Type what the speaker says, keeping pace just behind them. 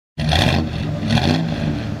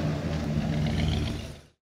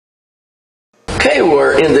Okay,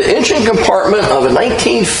 we're in the engine compartment of a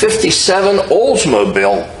 1957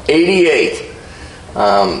 Oldsmobile 88.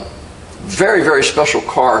 Very, very special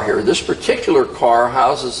car here. This particular car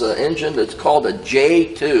houses an engine that's called a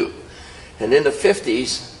J2. And in the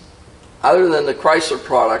 50s, other than the Chrysler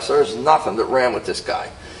products, there's nothing that ran with this guy.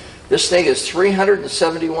 This thing is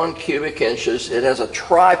 371 cubic inches. It has a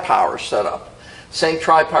tri-power setup. Same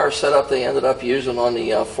tri-power setup they ended up using on the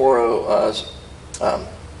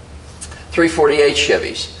 348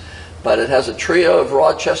 Chevys. But it has a trio of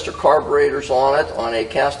Rochester carburetors on it, on a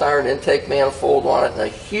cast iron intake manifold on it, and a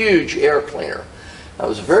huge air cleaner. It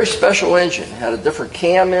was a very special engine. It had a different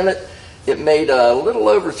cam in it. It made a little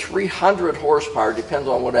over 300 horsepower, depends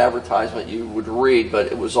on what advertisement you would read, but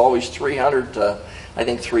it was always 300 to, I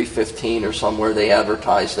think, 315 or somewhere they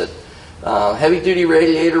advertised it. Heavy-duty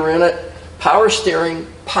radiator in it, power steering,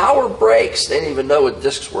 power brakes. They didn't even know what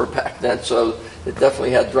discs were back then, so it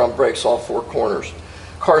definitely had drum brakes all four corners.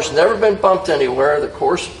 Car's never been bumped anywhere. The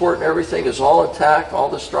core support and everything is all intact. All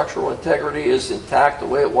the structural integrity is intact the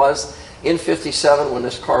way it was in '57 when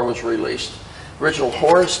this car was released. Original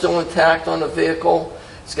horn still intact on the vehicle.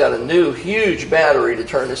 It's got a new huge battery to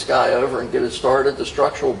turn this guy over and get it started. The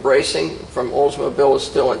structural bracing from Oldsmobile is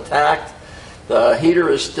still intact. The heater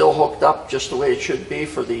is still hooked up just the way it should be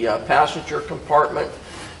for the passenger compartment.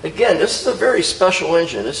 Again, this is a very special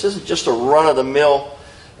engine. This isn't just a run-of-the-mill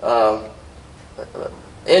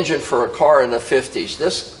engine for a car in the 50s.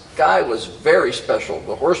 This guy was very special.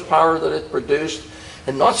 The horsepower that it produced,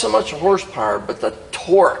 and not so much the horsepower, but the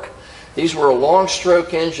torque. These were a long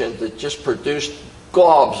stroke engine that just produced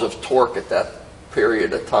gobs of torque at that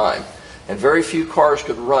period of time. And very few cars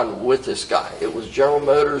could run with this guy. It was General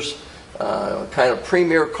Motors' kind of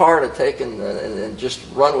premier car to take and just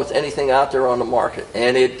run with anything out there on the market.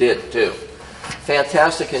 And it did too.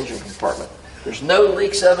 Fantastic engine compartment. There's no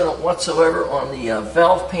leaks evident whatsoever on the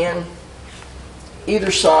valve pan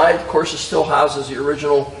either side. Of course, it still houses the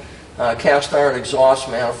original cast iron exhaust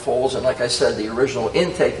manifolds, and like I said, the original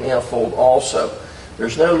intake manifold also.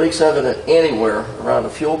 There's no leaks evident anywhere around the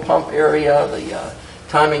fuel pump area, the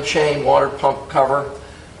timing chain, water pump cover.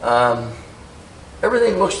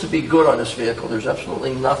 Everything looks to be good on this vehicle. There's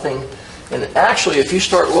absolutely nothing. And actually, if you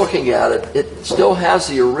start looking at it, it still has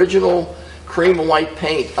the original cream white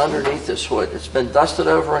paint underneath this hood. It's been dusted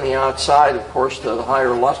over on the outside, of course, to a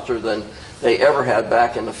higher luster than they ever had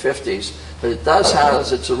back in the 50s. But it does have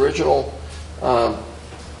its original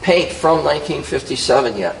paint from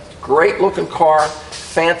 1957 yet. Great looking car,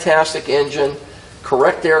 fantastic engine,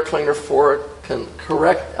 correct air cleaner for it,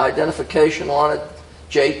 correct identification on it,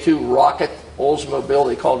 J2 Rocket, Oldsmobile,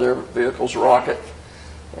 they called their vehicles Rocket.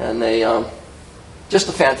 And they, just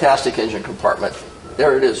a fantastic engine compartment.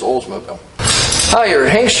 There it is, Oldsmobile. Hi, you're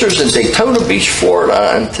Hangsters in Daytona Beach,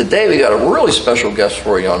 Florida, and today we got a really special guest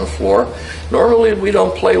for you on the floor. Normally we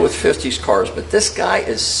don't play with 50s cars, but this guy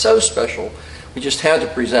is so special, we just had to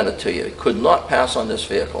present it to you. It could not pass on this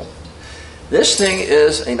vehicle. This thing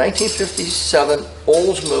is a 1957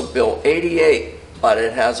 Oldsmobile 88, but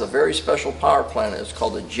it has a very special power plant. It's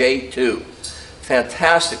called a J2.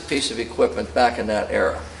 Fantastic piece of equipment back in that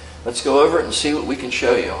era. Let's go over it and see what we can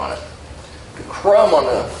show you on it. The chrome on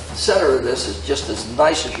the center of this is just as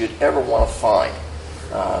nice as you'd ever want to find.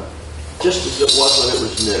 Just as it was when it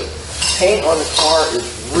was new. Paint on the car is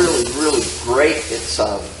really, really great. It's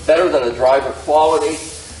better than a driver quality.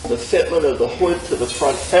 The fitment of the hood to the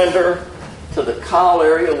front fender, to the cowl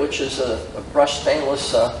area, which is a brushed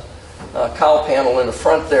stainless cowl panel in the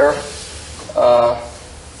front there.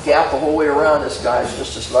 Gap the whole way around. This guy is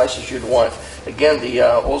just as nice as you'd want. Again, the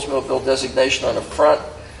Oldsmobile designation on the front.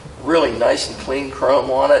 Really nice and clean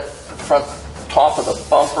chrome on it. Front top of the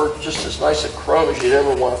bumper, just as nice a chrome as you'd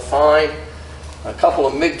ever want to find. A couple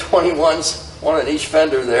of MiG-21s, one on each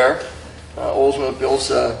fender there.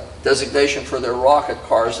 Oldsmobile's designation for their rocket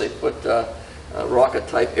cars, they put a rocket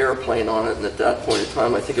type airplane on it, and at that point in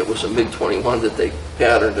time I think it was a MiG-21 that they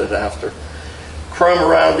patterned it after. Chrome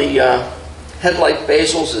around the headlight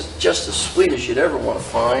bezels is just as sweet as you'd ever want to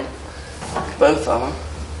find. Both of them.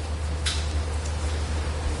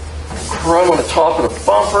 Chrome on the top of the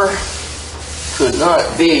bumper could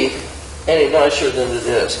not be any nicer than it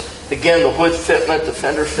is. Again, the hood fitment, the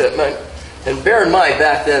fender fitment, and bear in mind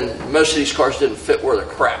back then most of these cars didn't fit worth a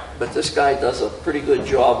crap, but this guy does a pretty good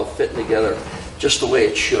job of fitting together just the way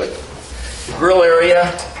it should. The grill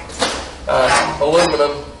area,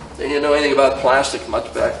 aluminum. They didn't know anything about plastic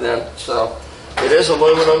much back then, so it is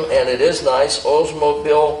aluminum and it is nice.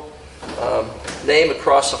 Oldsmobile name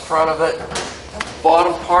across the front of it.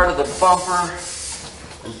 Bottom part of the bumper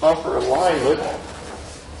and bumper alignment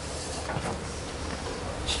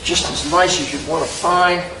is just as nice as you'd want to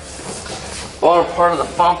find. Bottom part of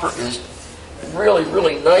the bumper is really,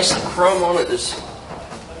 really nice. The chrome on it is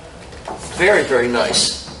very, very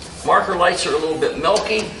nice. Marker lights are a little bit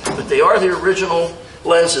milky, but they are the original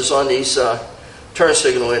lenses on these turn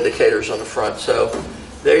signal indicators on the front. So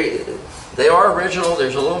they are original.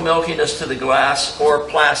 There's a little milkiness to the glass or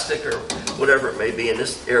plastic or whatever it may be. In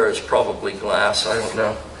this era, it's probably glass. I don't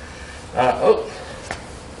know.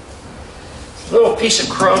 Little piece of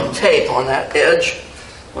chrome tape on that edge.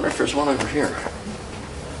 Wonder if there's one over here.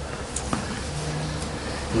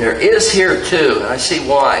 And there is here too, and I see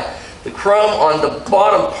why. The chrome on the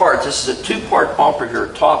bottom part, this is a two-part bumper here,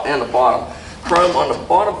 top and the bottom. Chrome on the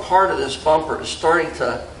bottom part of this bumper is starting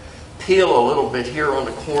to peel a little bit here on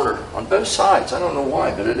the corner, on both sides. I don't know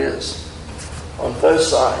why, but it is. On both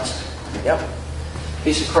sides. Yep.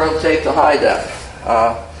 Piece of chrome tape to hide that.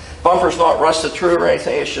 Bumper's not rusted through or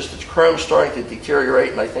anything, it's just the chrome's starting to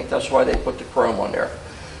deteriorate, and I think that's why they put the chrome on there.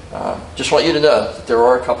 Just want you to know that there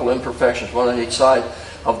are a couple imperfections, one on each side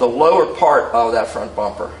of the lower part of that front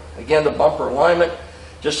bumper. Again, the bumper alignment,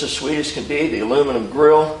 just as sweet as can be, the aluminum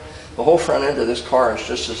grille. The whole front end of this car is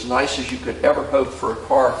just as nice as you could ever hope for a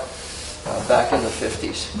car back in the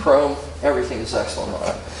 50s. Chrome, everything is excellent on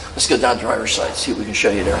it. Let's go down driver's side, see what we can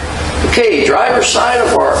show you there. Okay, driver's side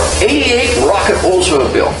of our 88 Rocket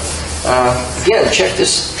Oldsmobile. Again, check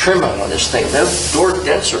this trim out on this thing. No door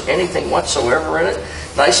dents or anything whatsoever in it.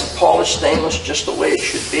 Nice and polished stainless, just the way it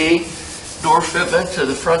should be. Door fitment to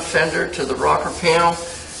the front fender, to the rocker panel.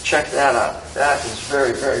 Check that out. That is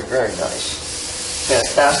very, very, very nice.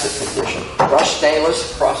 Fantastic condition. Brushed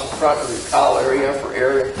stainless across the front of the cowl area for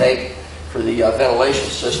air intake for the ventilation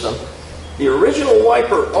system. The original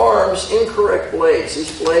wiper arms, incorrect blades.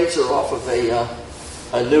 These blades are off of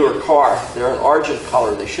a newer car. They're an argent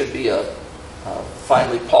color. They should be a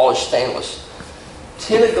finely polished stainless.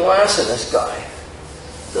 Tinted glass in this guy.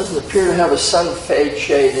 Doesn't appear to have a sun fade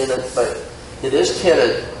shade in it, but it is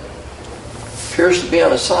tinted. Appears to be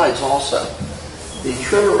on the sides also. The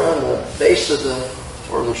trim around the base of the,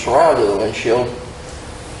 or the surround of the windshield,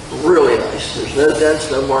 really nice. There's no dents,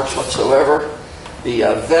 no marks whatsoever. The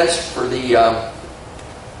vents for the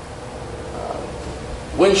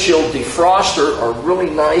windshield defroster are really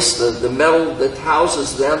nice. The metal that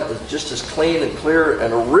houses them is just as clean and clear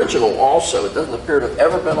and original also. It doesn't appear to have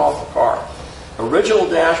ever been off the car. Original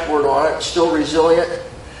dashboard on it, still resilient.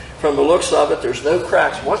 From the looks of it, there's no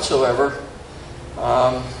cracks whatsoever.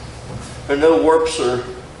 There are no warps or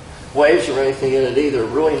waves or anything in it either.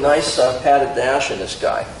 Really nice padded dash in this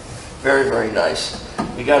guy. Very, very nice.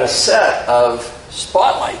 We got a set of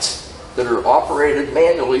spotlights that are operated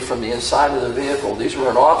manually from the inside of the vehicle. These were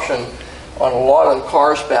an option on a lot of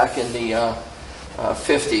cars back in the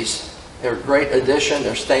 50s. They're a great addition.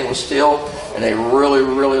 They're stainless steel, and they really,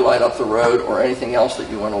 really light up the road or anything else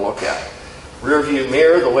that you want to look at. Rear view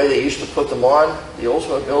mirror, the way they used to put them on, the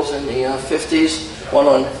Oldsmobiles in the 50s, one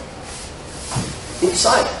on each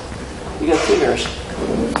side. You got two mirrors.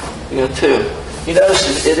 You got two. You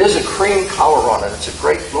notice it is a cream color on it. It's a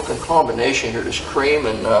great looking combination here. This cream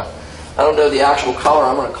and I don't know the actual color.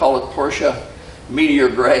 I'm going to call it Porsche Meteor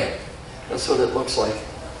Gray. That's what it looks like.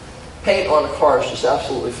 Paint on the car is just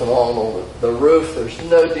absolutely phenomenal. The roof, there's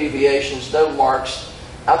no deviations, no marks,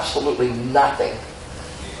 absolutely nothing.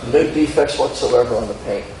 No defects whatsoever on the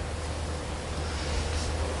paint.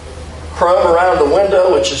 Chrome around the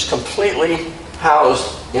window, which is completely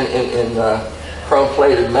housed in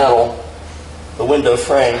chrome-plated metal. The window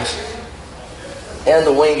frames and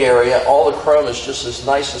the wing area, all the chrome is just as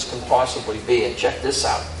nice as can possibly be. And check this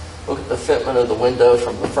out. Look at the fitment of the window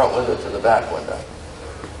from the front window to the back window.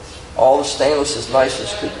 All the stainless as nice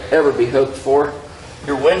as could ever be hoped for.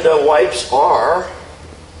 Your window wipes are,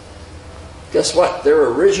 guess what? They're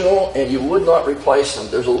original and you would not replace them.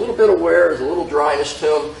 There's a little bit of wear, there's a little dryness to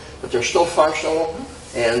them, but they're still functional,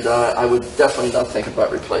 and I would definitely not think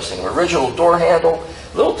about replacing them. Original door handle,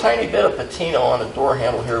 a little tiny bit of patina on the door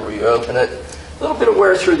handle here where you open it. A little bit of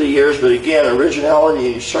wear through the years, but again, originality,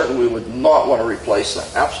 you certainly would not want to replace them.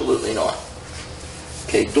 Absolutely not.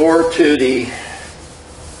 Okay, door to the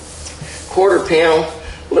quarter panel.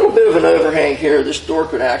 A little bit of an overhang here. This door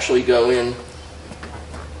could actually go in.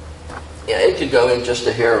 Yeah, it could go in just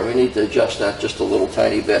a hair. We need to adjust that just a little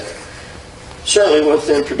tiny bit. Certainly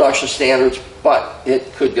within production standards, but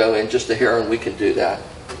it could go in just a hair, and we can do that.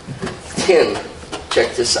 Tin.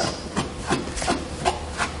 Check this out.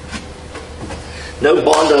 No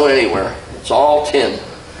Bondo anywhere. It's all tin.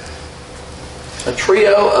 A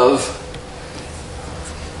trio of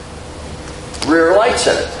rear lights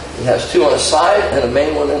in it. It has two on the side and a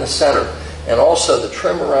main one in the center. And also the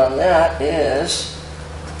trim around that is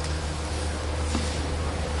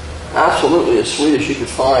Absolutely as sweet as you could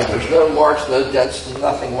find. There's no marks, no dents,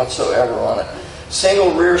 nothing whatsoever on it.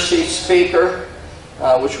 Single rear seat speaker,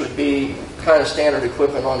 which would be kind of standard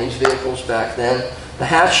equipment on these vehicles back then. The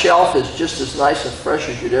hatch shelf is just as nice and fresh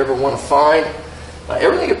as you'd ever want to find.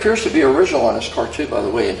 Everything appears to be original on this car too, by the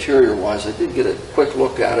way, interior-wise. I did get a quick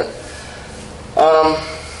look at it.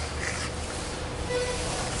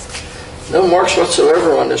 No marks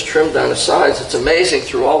whatsoever on this trim down the sides. It's amazing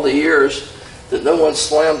through all the years that no one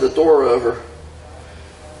slammed the door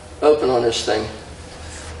open on this thing.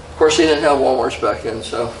 Of course, he didn't have Walmarts back then,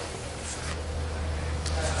 so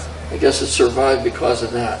I guess it survived because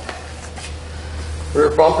of that.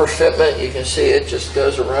 Rear bumper fitment, you can see it just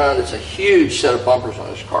goes around. It's a huge set of bumpers on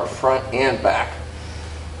this car, front and back.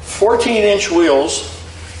 14-inch wheels,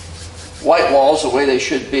 white walls the way they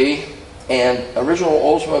should be, and original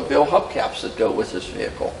Oldsmobile hubcaps that go with this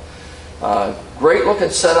vehicle. Great looking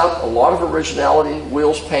setup, a lot of originality,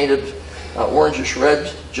 wheels painted orangish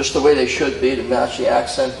red, just the way they should be to match the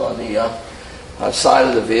accent on the side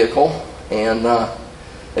of the vehicle. And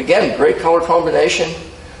again, great color combination.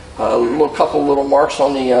 Couple little marks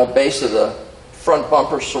on the base of the front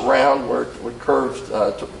bumper surround where it curves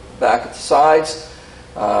back at the sides.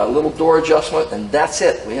 Little door adjustment, and that's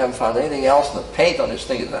it. We haven't found anything else, and the paint on this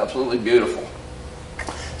thing is absolutely beautiful.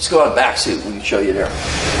 Let's go out back, see what we can show you there.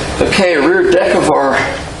 Okay, rear deck of our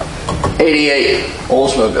 88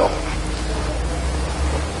 Oldsmobile.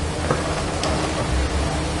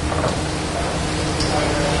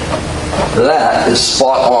 That is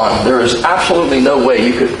spot on. There is absolutely no way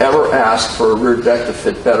you could ever ask for a rear deck to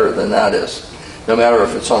fit better than that is. No matter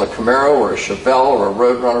if it's on a Camaro or a Chevelle or a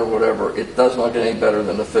Roadrunner or whatever, it does not get any better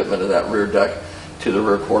than the fitment of that rear deck to the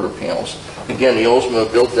rear quarter panels. Again, the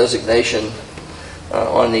Oldsmobile designation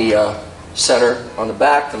on the center on the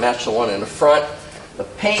back to match the one in the front. The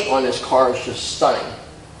paint on this car is just stunning.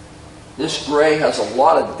 This gray has a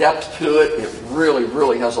lot of depth to it. It really,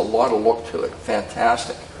 really has a lot of look to it.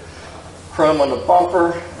 Fantastic. Chrome on the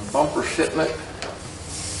bumper, bumper fitment.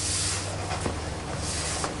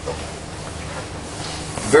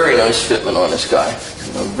 Very nice fitment on this guy.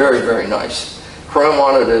 Very, very nice. Chrome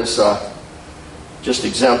on it is just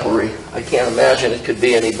exemplary. I can't imagine it could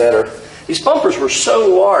be any better. These bumpers were so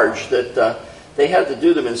large that they had to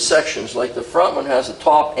do them in sections. Like the front one has a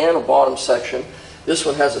top and a bottom section. This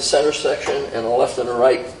one has a center section and a left and a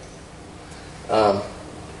right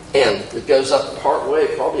end. It goes up part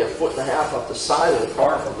way, probably 1.5 feet up the side of the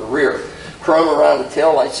car from the rear. Chrome around the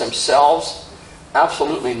taillights themselves.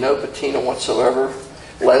 Absolutely no patina whatsoever.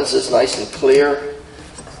 Lenses nice and clear.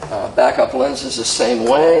 Backup lenses the same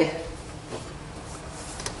way.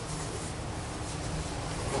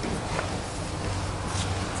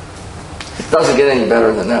 It doesn't get any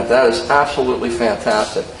better than that. That is absolutely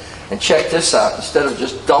fantastic. And check this out. Instead of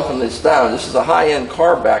just dumping this down, this is a high-end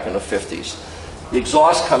car back in the 50s. The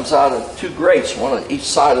exhaust comes out of 2 grates, one on each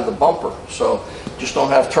side of the bumper. So just don't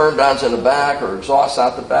have turn downs in the back or exhaust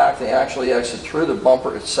out the back. They actually exit through the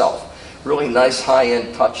bumper itself. Really nice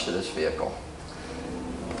high-end touch to this vehicle.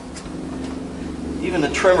 Even the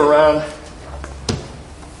trim around,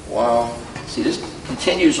 wow. See, this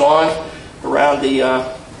continues on around the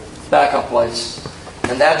backup lights.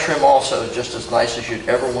 And that trim also is just as nice as you'd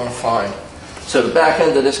ever want to find. So the back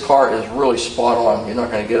end of this car is really spot on. You're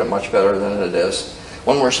not going to get it much better than it is.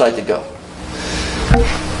 One more side to go.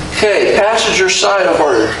 Okay, passenger side of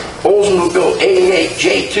our Oldsmobile 88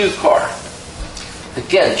 J2 car.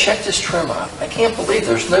 Again, check this trim out. I can't believe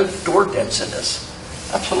there's no door dents in this.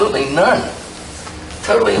 Absolutely none.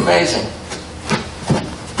 Totally amazing.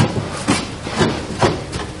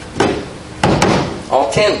 All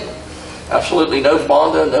tin. Absolutely no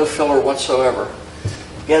Bondo, no filler whatsoever.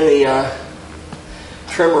 Again, the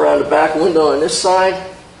trim around the back window on this side,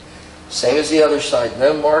 same as the other side.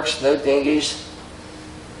 No marks, no dingies.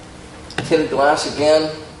 Tinted glass again.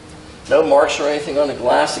 No marks or anything on the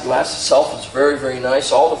glass. The glass itself is very, very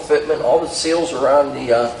nice. All the fitment, all the seals around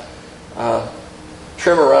the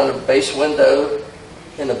trim around the base window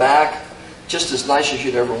in the back, just as nice as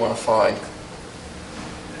you'd ever want to find.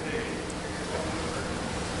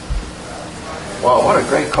 Wow, what a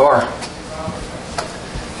great car.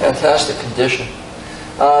 Fantastic condition.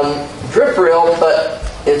 Drip rail, but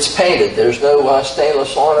it's painted. There's no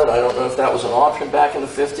stainless on it. I don't know if that was an option back in the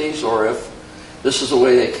 50s or if this is the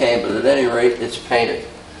way they came, but at any rate, it's painted.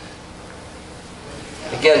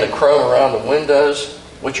 Again, the chrome around the windows,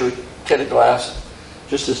 which are tinted glass,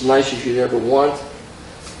 just as nice as you'd ever want.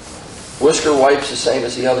 Whisker wipes the same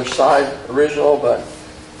as the other side, original, but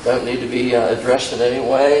don't need to be addressed in any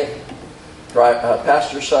way.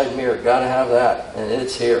 Passenger side mirror, got to have that, and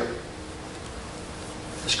it's here.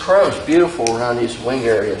 The This chrome's beautiful around these wing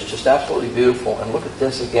areas, just absolutely beautiful. And look at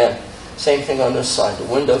this again. Same thing on this side, the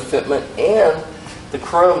window fitment and the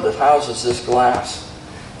chrome that houses this glass,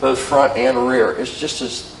 both front and rear. It's just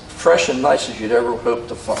as fresh and nice as you'd ever hope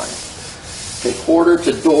to find. Okay, quarter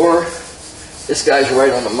to door. This guy's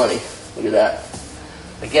right on the money. Look at that.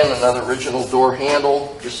 Again, another original door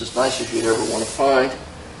handle, just as nice as you'd ever want to find.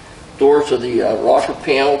 Door to the rocker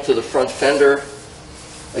panel to the front fender.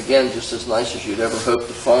 Again, just as nice as you'd ever hope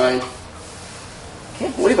to find.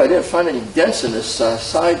 Can't believe I didn't find any dents in this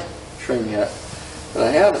side trim yet. But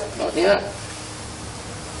I haven't, not yet.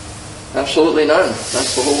 Absolutely none.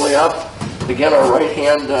 That's the whole way up. Again, our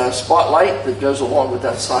right-hand spotlight that goes along with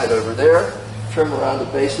that side over there. Trim around the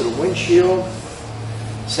base of the windshield.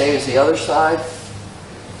 Same as the other side.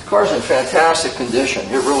 This car's in fantastic condition.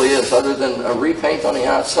 It really is. Other than a repaint on the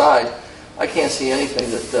outside, I can't see anything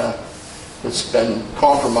that's been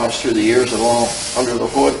compromised through the years at all under the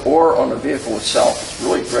hood or on the vehicle itself. It's a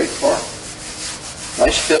really great car.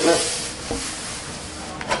 Nice fitment.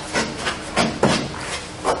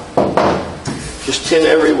 Just tin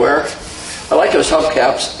everywhere. I like those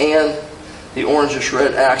hubcaps and the orangish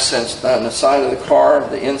red accents on the side of the car,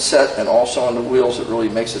 the inset, and also on the wheels. It really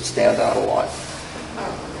makes it stand out a lot.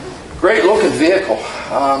 Great looking vehicle.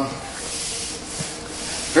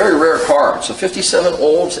 Very rare car. It's a 57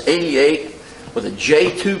 Olds 88 with a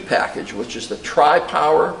J2 package, which is the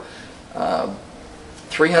tri-power,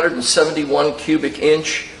 371 cubic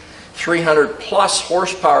inch, 300 plus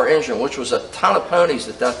horsepower engine, which was a ton of ponies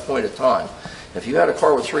at that point in time. If you had a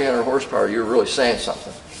car with 300 horsepower, you were really saying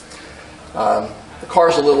something. The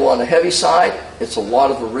car's a little on the heavy side. It's a lot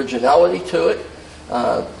of originality to it.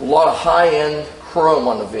 A lot of high-end chrome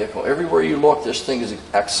on the vehicle. Everywhere you look, this thing is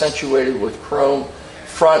accentuated with chrome,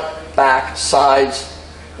 front, back, sides,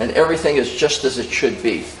 and everything is just as it should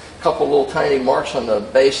be. A couple little tiny marks on the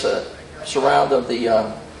base, surround of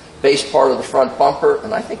the base part of the front bumper,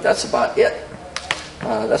 and I think that's about it.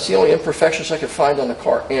 That's the only imperfections I could find on the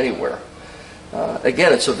car anywhere.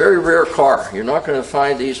 Again, it's a very rare car. You're not going to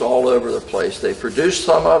find these all over the place. They produced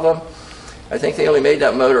some of them. I think they only made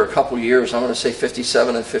that motor a couple years. I'm going to say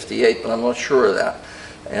 57 and 58, but I'm not sure of that.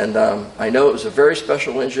 And I know it was a very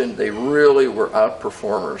special engine. They really were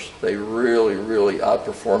outperformers. They really, really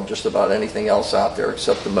outperformed just about anything else out there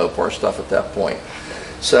except the Mopar stuff at that point.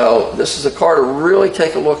 So this is a car to really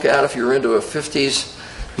take a look at if you're into a 50s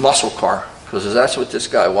muscle car, because that's what this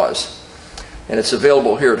guy was. And it's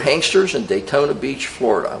available here at Hanksters in Daytona Beach,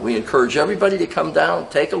 Florida. We encourage everybody to come down,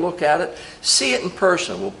 take a look at it, see it in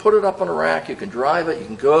person. We'll put it up on a rack. You can drive it. You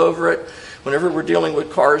can go over it. Whenever we're dealing with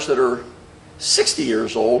cars that are 60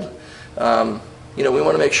 years old, you know, we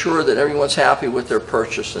want to make sure that everyone's happy with their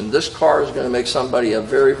purchase. And this car is going to make somebody a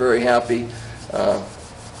very, very happy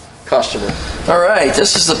customer. All right,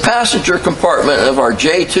 this is the passenger compartment of our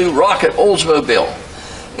J2 Rocket Oldsmobile.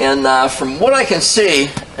 And from what I can see,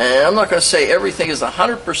 and I'm not going to say everything is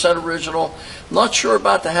 100% original, I'm not sure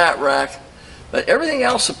about the hat rack, but everything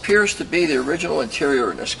else appears to be the original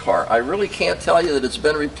interior in this car. I really can't tell you that it's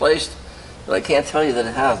been replaced, but I can't tell you that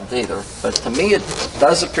it hasn't either. But to me, it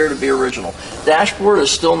does appear to be original. Dashboard is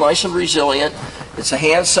still nice and resilient. It's a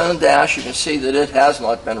hand-sewn dash. You can see that it has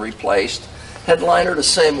not been replaced. Headliner the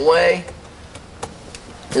same way.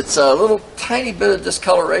 It's a little tiny bit of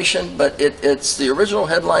discoloration, but it's the original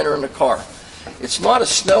headliner in the car. It's not a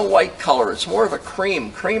snow white color. It's more of a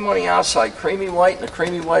cream on the outside, creamy white, and a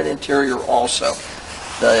creamy white interior also.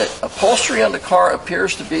 The upholstery on the car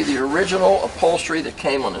appears to be the original upholstery that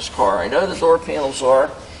came on this car. I know the door panels are.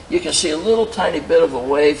 You can see a little tiny bit of a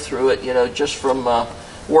wave through it, you know, just from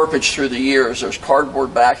warpage through the years. There's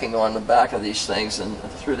cardboard backing on the back of these things, and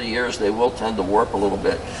through the years they will tend to warp a little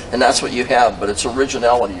bit. And that's what you have, but it's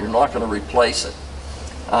originality. You're not going to replace it.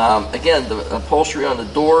 Again, the upholstery on the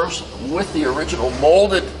doors with the original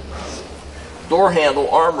molded door handle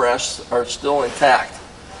armrests are still intact.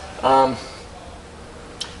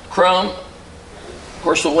 Chrome, of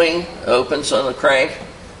course, the wing opens on the crank,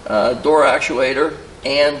 door actuator,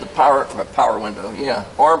 and the power window. Yeah,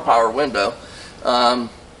 arm power window.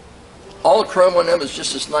 All the chrome on them is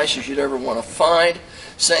just as nice as you'd ever want to find.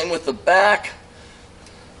 Same with the back.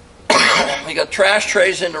 We got trash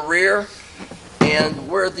trays in the rear, and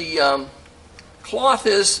where the cloth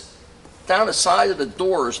is down the side of the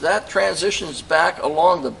doors, that transitions back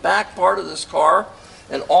along the back part of this car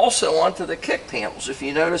and also onto the kick panels. If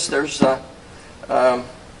you notice, there's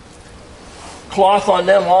cloth on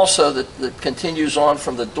them also that continues on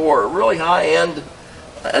from the door. A really high-end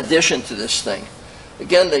addition to this thing.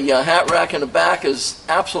 Again, the hat rack in the back is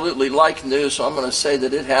absolutely like new, so I'm going to say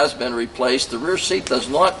that it has been replaced. The rear seat does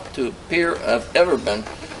not appear to have ever been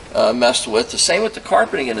messed with. The same with the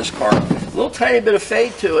carpeting in this car. A little tiny bit of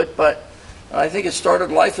fade to it, but I think it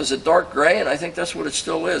started life as a dark gray, and I think that's what it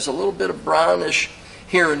still is. A little bit of brownish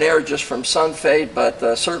here and there just from sun fade,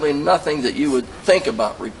 but certainly nothing that you would think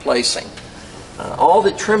about replacing. All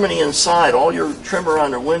the trimming inside, all your trim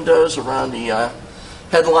around the windows, around the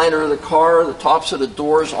headliner of the car, the tops of the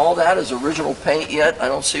doors, all that is original paint yet. I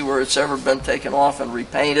don't see where it's ever been taken off and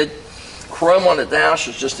repainted. Chrome on the dash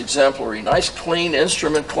is just exemplary. Nice clean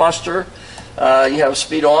instrument cluster. You have a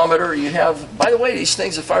speedometer. You have, by the way, these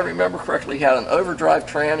things, if I remember correctly, had an overdrive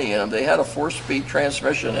tranny in them. They had a 4-speed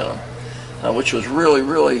transmission in them, which was really,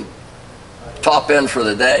 really top end for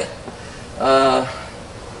the day.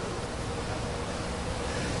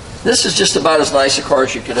 This is just about as nice a car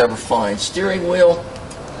as you could ever find. Steering wheel,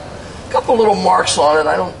 a couple little marks on it.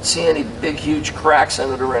 I don't see any big, huge cracks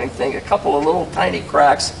in it or anything. A couple of little tiny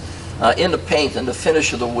cracks in the paint and the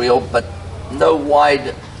finish of the wheel, but no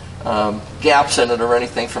wide gaps in it or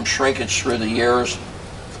anything from shrinkage through the years.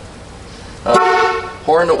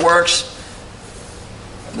 Horn that works.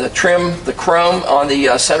 The trim, the chrome on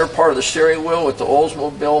the center part of the steering wheel with the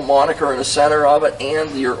Oldsmobile moniker in the center of it,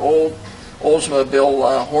 and your old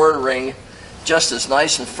Oldsmobile horn ring, just as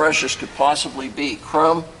nice and fresh as could possibly be.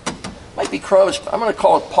 Chrome, might be chrome, I'm going to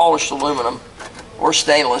call it polished aluminum or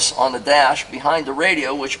stainless on the dash behind the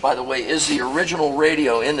radio, which by the way is the original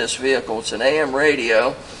radio in this vehicle. It's an AM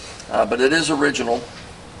radio, but it is original.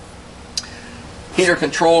 Heater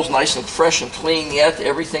controls, nice and fresh and clean yet.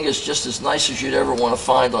 Everything is just as nice as you'd ever want to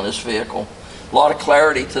find on this vehicle. A lot of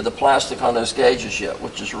clarity to the plastic on those gauges yet,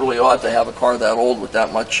 which is really odd to have a car that old with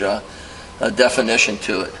that much definition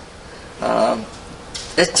to it.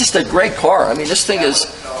 It's just a great car. I mean, this thing is,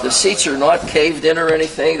 the seats are not caved in or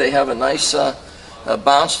anything. They have a nice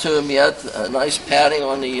bounce to them yet, a nice padding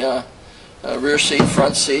on the rear seat,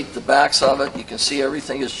 front seat, the backs of it. You can see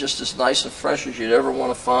everything is just as nice and fresh as you'd ever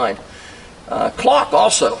want to find. Clock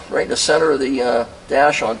also, right in the center of the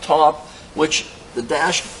dash on top, which the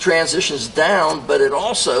dash transitions down, but it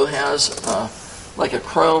also has like a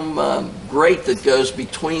chrome grate that goes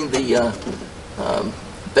between the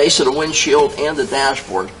base of the windshield and the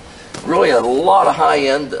dashboard. Really a lot of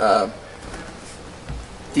high-end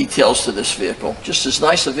details to this vehicle. Just as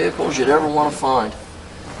nice a vehicle as you'd ever want to find.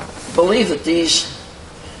 I believe that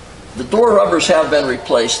the door rubbers have been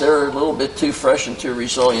replaced. They're a little bit too fresh and too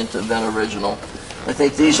resilient to have been original. I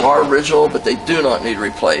think these are original, but they do not need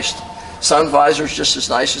replaced. Sun visors just as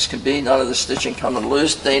nice as can be. None of the stitching coming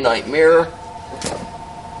loose. Day-night mirror.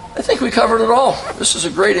 I think we covered it all. This is a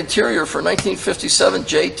great interior for 1957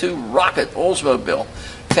 J2 Rocket Oldsmobile.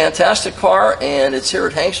 Fantastic car, and it's here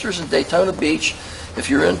at Hanksters in Daytona Beach. If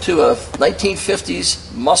you're into a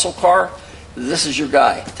 1950s muscle car, this is your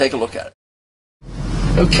guy. Take a look at it.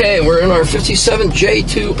 Okay, we're in our 57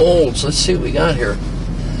 J2 Olds. Let's see what we got here.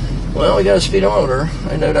 Well, we got a speedometer.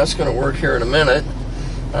 I know that's going to work here in a minute.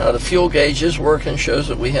 The fuel gauge is working, shows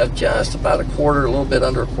that we have just about a little bit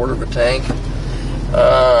under a quarter of a tank.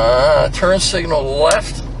 Turn signal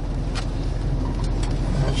left.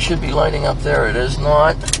 It should be lighting up there. It is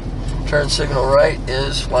not. Turn signal right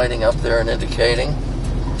is lighting up there and indicating.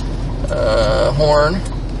 Horn.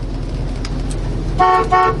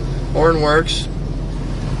 Horn works.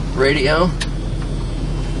 Radio.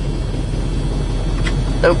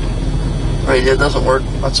 Nope. Radio doesn't work.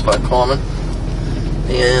 That's about common.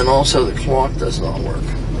 And also the clock does not work.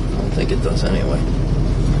 I don't think it does anyway.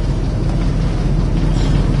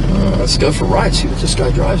 Let's go for a ride, see what this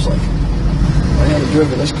guy drives like. I haven't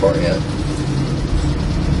driven this car yet.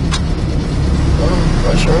 Oh,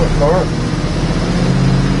 not sure the car.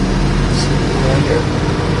 Let's see what we got here.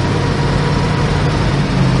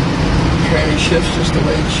 Tranny shifts just the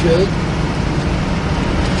way it should.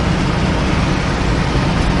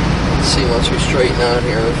 Let's see once we straighten out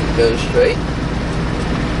here if it goes straight.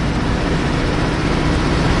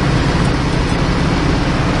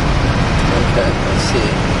 Okay, let's see.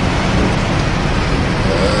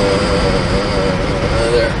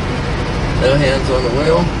 There. No hands on the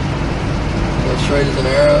wheel. Going straight as an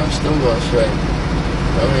arrow. Still going straight.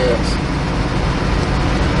 No hands.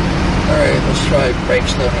 Alright, let's try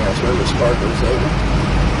brakes, no hands. Where this car goes over.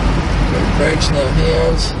 Okay, brakes, no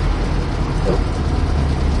hands. Nope.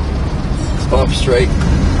 Stop straight.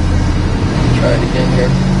 Try it again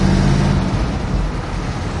here.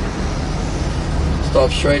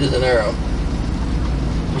 Stop straight as an arrow.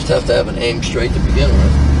 Just have to have an aim straight to begin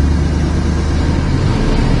with.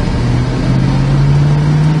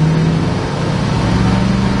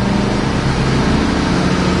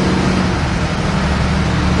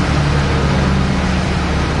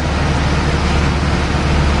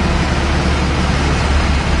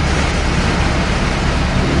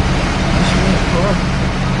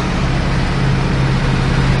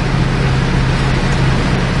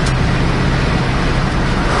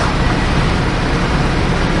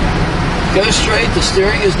 Goes straight. The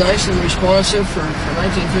steering is nice and responsive for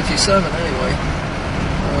 1957 anyway.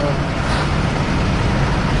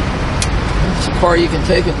 It's a car you can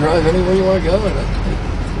take and drive anywhere you want to go in it.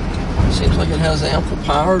 It seems like it has ample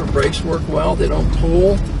power. The brakes work well. They don't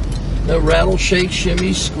pull. No rattle, shake,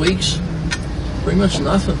 shimmies, squeaks. Pretty much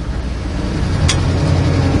nothing.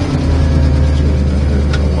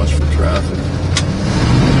 Watch for traffic.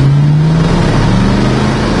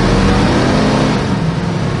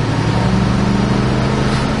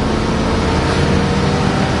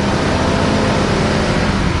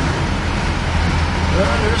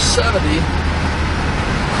 There's 70.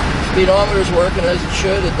 Speedometer's working as it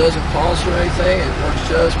should. It doesn't pulse or anything. It works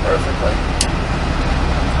just perfectly.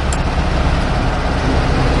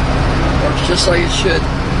 Works just like it should.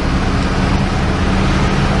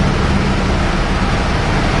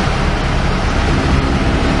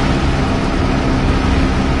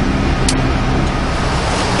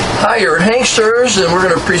 Hi, you're at Hanksters, and we're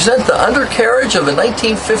going to present the undercarriage of a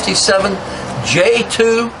 1957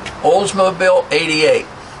 J2 Oldsmobile 88.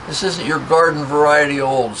 This isn't your garden variety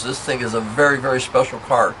Olds. This thing is a very, very special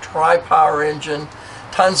car. Tri-power engine,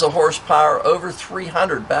 tons of horsepower, over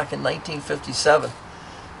 300 back in 1957.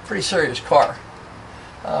 Pretty serious car.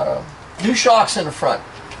 New shocks in the front.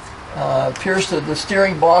 Appears that the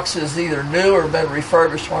steering box is either new or been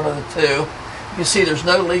refurbished, one of the two. You can see there's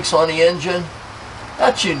no leaks on the engine.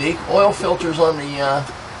 That's unique. Oil filters on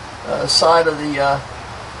the side of the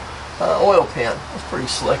oil pan. That's pretty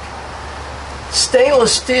slick.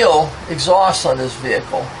 Stainless steel exhaust on this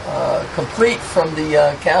vehicle, complete from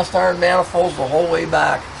the cast iron manifolds the whole way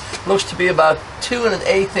back. Looks to be about 2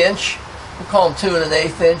 1/8 inch. We'll call them 2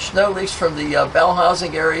 1/8 inch. No leaks from the bell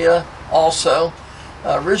housing area also.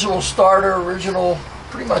 Original starter, original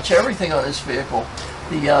pretty much everything on this vehicle.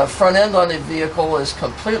 The front end on the vehicle is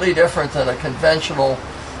completely different than a conventional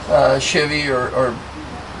Chevy or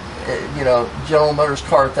you know, General Motors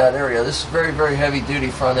car at that area. This is very, very heavy duty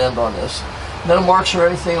front end on this. No marks or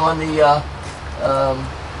anything on the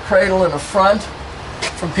cradle in the front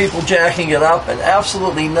from people jacking it up, and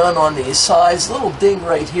absolutely none on the sides. Little ding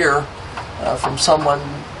right here from someone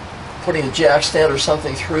putting a jack stand or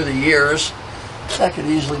something through the years. That could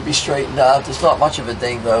easily be straightened out. There's not much of a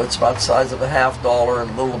ding though. It's about the size of a $50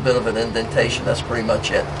 and a little bit of an indentation. That's pretty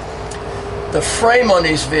much it. The frame on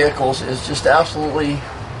these vehicles is just absolutely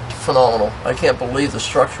phenomenal. I can't believe the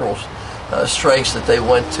structural strengths that they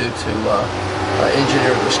went to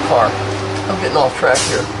engineer this car. I'm getting off track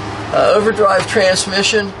here. Overdrive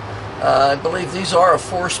transmission. I believe these are a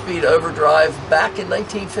 4-speed overdrive. Back in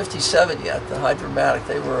 1957 yet, the Hydromatic,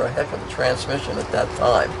 they were a heck of a transmission at that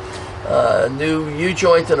time. New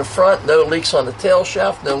U-joint in the front, no leaks on the tail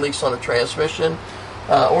shaft, no leaks on the transmission,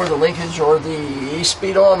 or the linkage or the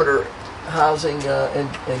speedometer housing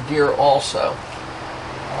and gear also.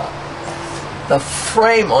 The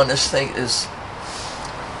frame on this thing is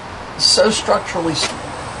so structurally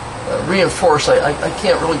reinforced. I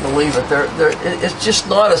can't really believe it. It's just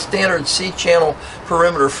not a standard C-channel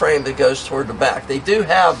perimeter frame that goes toward the back. They do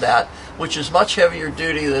have that, which is much heavier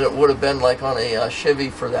duty than it would have been like on a Chevy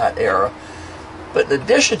for that era. But in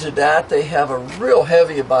addition to that, they have a real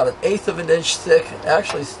heavy, about 1/8 of an inch thick,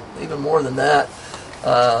 actually even more than that,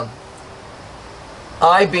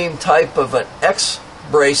 I-beam type of an X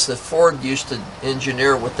brace that Ford used to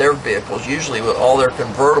engineer with their vehicles, usually with all their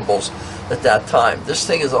convertibles at that time. This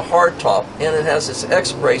thing is a hardtop, and it has this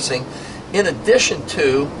X bracing in addition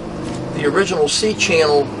to the original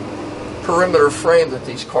C-channel perimeter frame that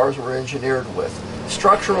these cars were engineered with.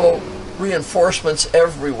 Structural reinforcements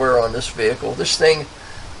everywhere on this vehicle. This thing,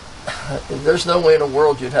 there's no way in the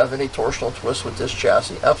world you'd have any torsional twist with this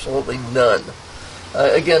chassis. Absolutely none.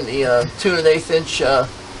 Again, the 2 1/8 inch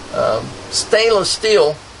stainless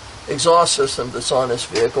steel exhaust system that's on this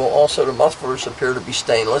vehicle. Also, the mufflers appear to be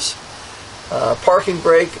stainless. Parking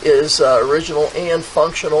brake is original and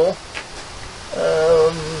functional.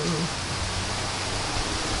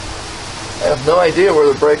 I have no idea where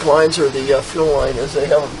the brake lines or the fuel line is. They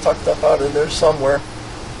have them tucked up out in there somewhere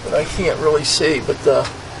that I can't really see. But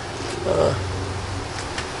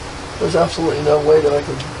there's absolutely no way that I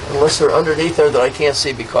can, unless they're underneath there, that I can't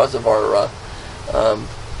see because of our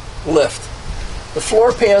lift. The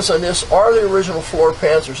floor pans on this are the original floor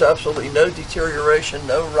pans. There's absolutely no deterioration,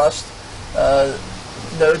 no rust,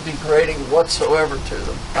 no degrading whatsoever to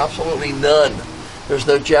them. Absolutely none. There's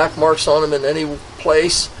no jack marks on them in any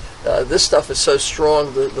place. This stuff is so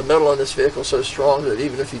strong, the metal on this vehicle is so strong that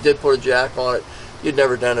even if you did put a jack on it, you'd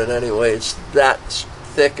never done it anyway. It's that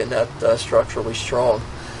thick and that structurally strong.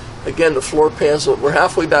 Again, the floor pans, we're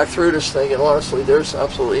halfway back through this thing, and honestly, there's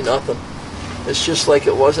absolutely nothing. It's just like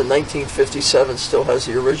it was in 1957. Still has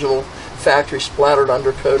the original factory splattered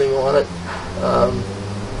undercoating on it.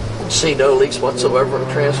 See no leaks whatsoever in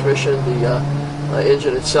the transmission, the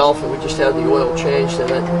engine itself, and we just had the oil changed in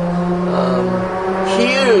it.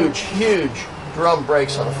 Huge drum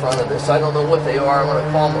brakes on the front of this. I don't know what they are. I'm going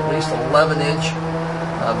to call them at least 11-inch,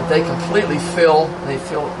 but they completely fill. They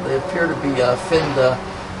appear to be finned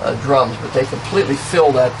drums, but they completely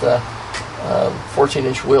fill that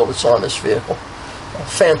 14-inch wheel that's on this vehicle. A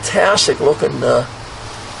fantastic looking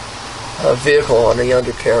vehicle on the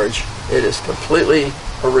undercarriage. It is completely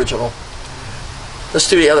original. Let's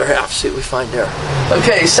do the other half, see what we find there.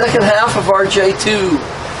 Okay, second half of our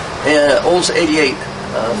J2 Olds 88.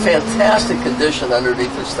 Fantastic condition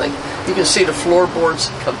underneath this thing. You can see the floorboards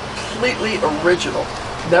completely original.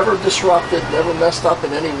 Never disrupted, never messed up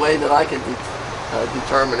in any way that I can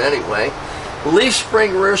determine anyway. Leaf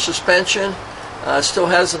spring rear suspension. Still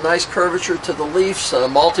has a nice curvature to the leaves.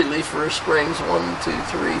 Multi-leaf rear springs. 1, 2,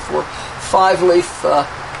 3, 4, 5-leaf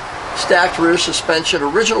stacked rear suspension.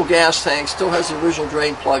 Original gas tank. Still has the original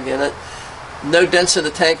drain plug in it. No dents in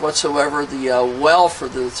the tank whatsoever. The well for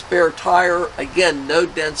the spare tire, again, no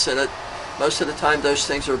dents in it. Most of the time those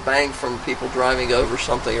things are banged from people driving over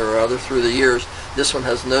something or other through the years. This one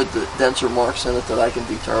has no dents or marks in it that I can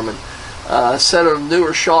determine. A set of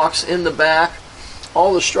newer shocks in the back.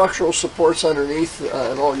 All the structural supports underneath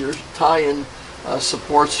and all your tie-in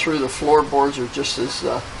supports through the floorboards are just as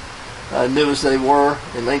new as they were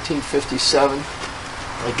in 1957.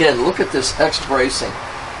 Again, look at this X bracing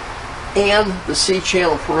and the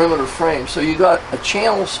C-channel perimeter frame. So you got a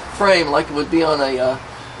channels frame like it would be on a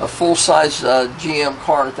full-size GM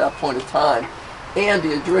car at that point in time, and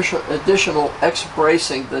the additional X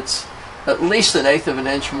bracing that's at least 1/8 of an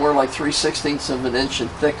inch, more like 3/16 of an inch in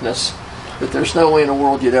thickness, but there's no way in the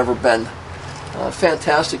world you'd ever bend.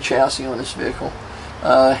 Fantastic chassis on this vehicle.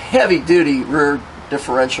 Heavy-duty rear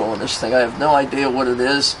differential on this thing. I have no idea what it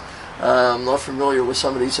is. I'm not familiar with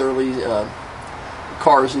some of these early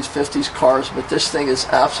cars, these 50s cars, but this thing is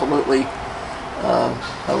absolutely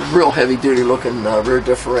a real heavy-duty looking rear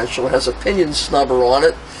differential. It has a pinion snubber on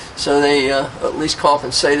it, so they at least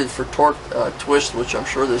compensated for torque twist, which I'm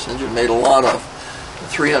sure this engine made a lot of.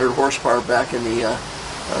 300 horsepower back in the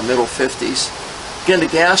middle 50s. Again, the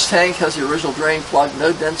gas tank has the original drain plug,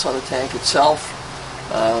 no dents on the tank itself.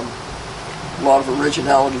 A lot of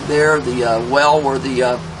originality there. The well where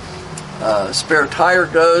the spare tire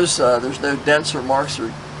goes, there's no dents or marks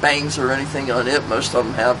or bangs or anything on it. Most of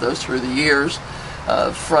them have those through the years.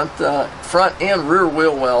 Front and rear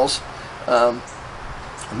wheel wells,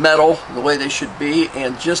 metal the way they should be,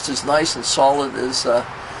 and just as nice and solid as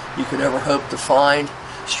you could ever hope to find.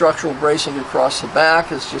 Structural bracing across the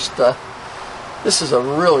back is just, this is a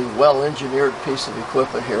really well engineered piece of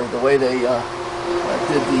equipment here, the way they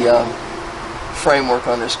did the framework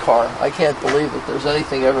on this car. I can't believe that there's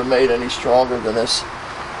anything ever made any stronger than this.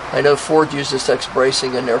 I know Ford used this X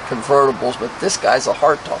bracing in their convertibles, but this guy's a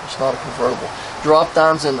hardtop. It's not a convertible. Drop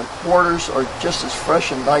downs in the quarters are just as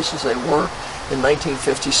fresh and nice as they were in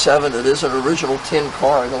 1957. It is an original tin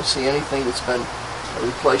car. I don't see anything that's been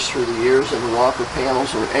replaced through the years in the rocker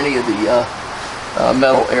panels or any of the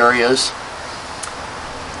metal areas.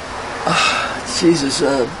 Jesus,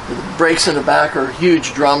 the brakes in the back are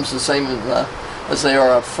huge drums, the same as they are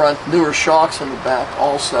up front. Newer shocks in the back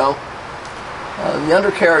also. The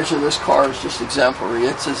undercarriage of this car is just exemplary.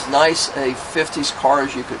 It's as nice a 50s car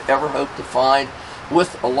as you could ever hope to find,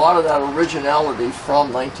 with a lot of that originality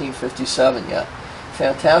from 1957 yet.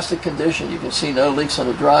 Fantastic condition. You can see no leaks on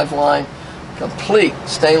the driveline. Complete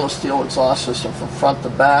stainless steel exhaust system from front to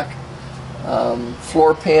back.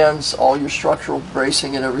 Floor pans, all your structural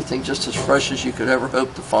bracing and everything just as fresh as you could ever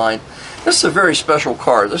hope to find. This is a very special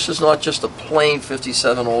car. This is not just a plain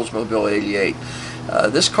 57 Oldsmobile 88.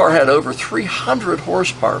 This car had over 300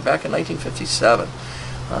 horsepower back in 1957.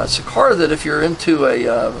 It's a car that if you're into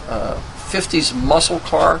a 50s muscle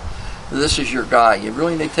car, this is your guy. You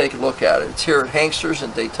really need to take a look at it. It's here at Hanksters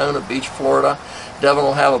in Daytona Beach, Florida. Devin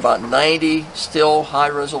will have about 90 still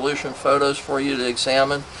high-resolution photos for you to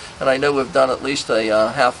examine, and I know we've done at least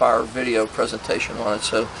a half-hour video presentation on it.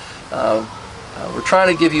 So we're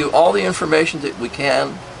trying to give you all the information that we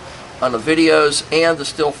can on the videos and the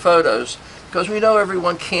still photos, because we know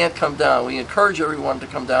everyone can't come down. We encourage everyone to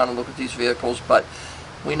come down and look at these vehicles, but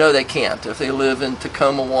we know they can't. If they live in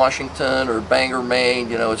Tacoma, Washington, or Bangor,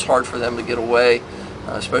 Maine, you know, it's hard for them to get away,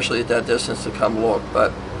 especially at that distance, to come look.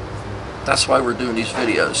 But that's why we're doing these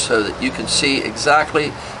videos, so that you can see exactly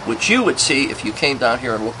what you would see if you came down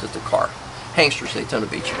here and looked at the car. Hanksters, Daytona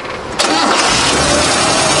Beach.